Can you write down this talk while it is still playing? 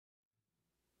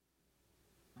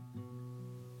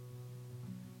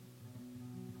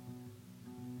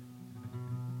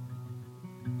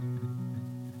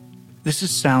This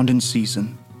is Sound in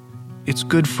Season. It's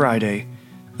Good Friday,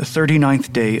 the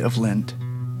 39th day of Lent.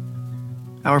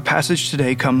 Our passage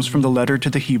today comes from the letter to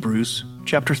the Hebrews,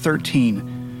 chapter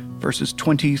 13, verses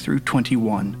 20 through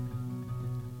 21.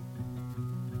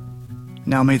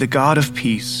 Now may the God of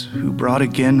peace, who brought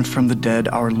again from the dead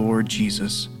our Lord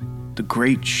Jesus, the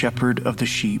great shepherd of the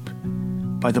sheep,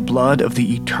 by the blood of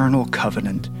the eternal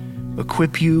covenant,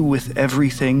 equip you with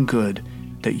everything good,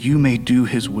 that you may do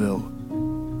his will,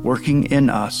 working in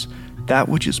us that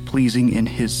which is pleasing in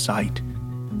his sight,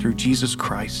 through Jesus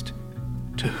Christ,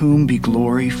 to whom be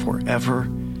glory forever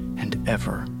and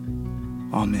ever.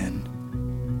 Amen.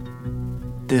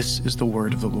 This is the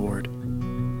word of the Lord.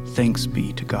 Thanks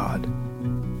be to God.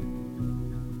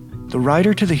 The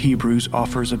writer to the Hebrews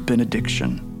offers a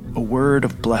benediction, a word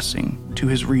of blessing to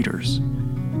his readers.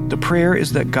 The prayer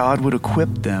is that God would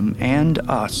equip them and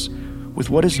us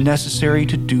with what is necessary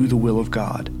to do the will of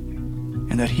God,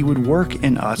 and that he would work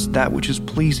in us that which is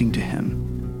pleasing to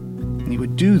him. And he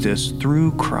would do this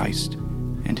through Christ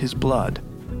and his blood.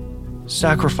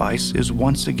 Sacrifice is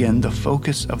once again the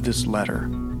focus of this letter.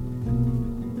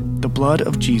 The blood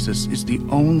of Jesus is the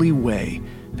only way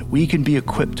that we can be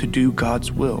equipped to do God's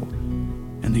will,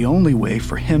 and the only way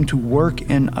for him to work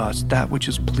in us that which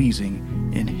is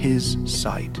pleasing in his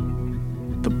sight.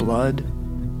 The blood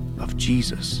of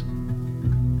Jesus.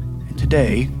 And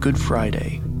today, Good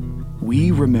Friday,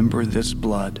 we remember this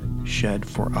blood shed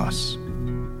for us.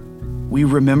 We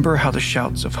remember how the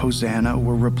shouts of Hosanna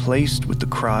were replaced with the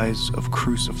cries of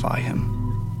crucify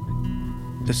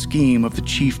him. The scheme of the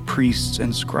chief priests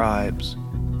and scribes,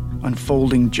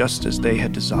 unfolding just as they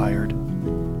had desired.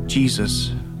 Jesus,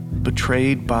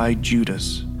 betrayed by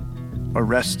Judas,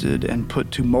 arrested and put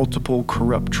to multiple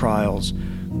corrupt trials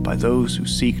by those who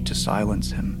seek to silence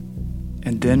him.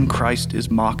 And then Christ is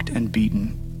mocked and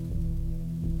beaten.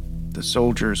 The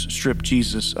soldiers strip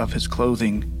Jesus of his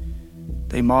clothing.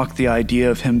 They mock the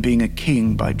idea of him being a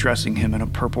king by dressing him in a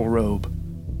purple robe,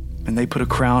 and they put a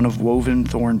crown of woven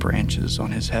thorn branches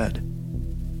on his head.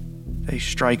 They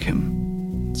strike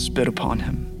him, spit upon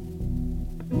him.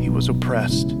 He was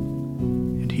oppressed,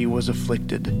 and he was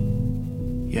afflicted,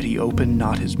 yet he opened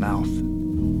not his mouth.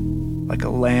 Like a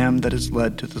lamb that is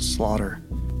led to the slaughter,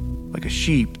 like a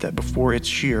sheep that before its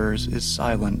shearers is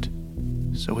silent,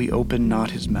 so he opened not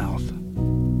his mouth.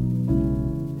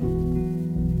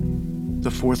 The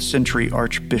 4th century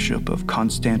Archbishop of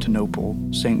Constantinople,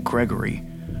 St. Gregory,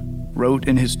 wrote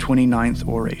in his 29th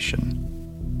oration,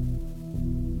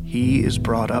 "He is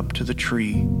brought up to the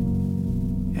tree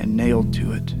and nailed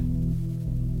to it,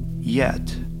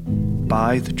 yet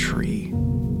by the tree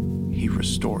he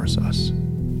restores us."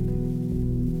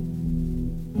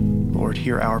 Lord,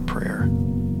 hear our prayer,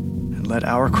 and let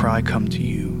our cry come to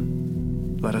you.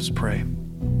 Let us pray.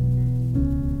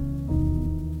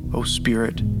 O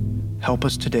Spirit, help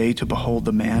us today to behold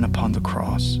the man upon the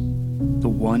cross, the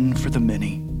one for the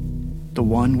many, the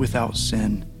one without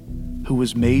sin, who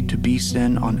was made to be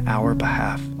sin on our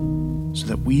behalf, so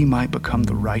that we might become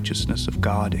the righteousness of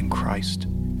God in Christ.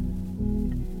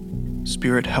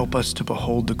 Spirit, help us to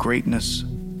behold the greatness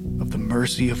of the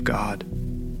mercy of God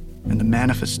and the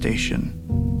manifestation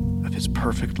of his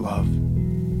perfect love.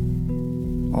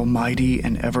 Almighty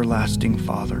and everlasting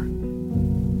Father,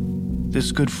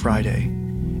 this Good Friday,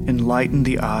 enlighten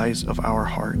the eyes of our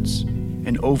hearts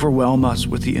and overwhelm us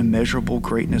with the immeasurable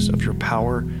greatness of your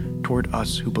power toward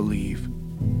us who believe,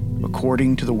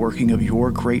 according to the working of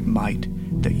your great might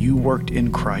that you worked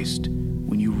in Christ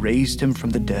when you raised him from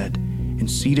the dead and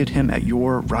seated him at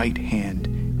your right hand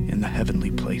in the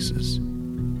heavenly places.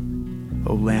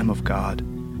 O Lamb of God,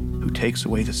 who takes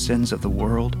away the sins of the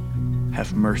world,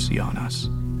 have mercy on us.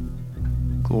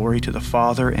 Glory to the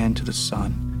Father, and to the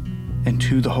Son, and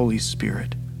to the Holy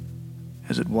Spirit,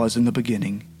 as it was in the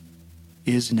beginning,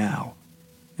 is now,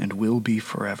 and will be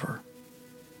forever.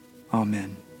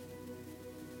 Amen.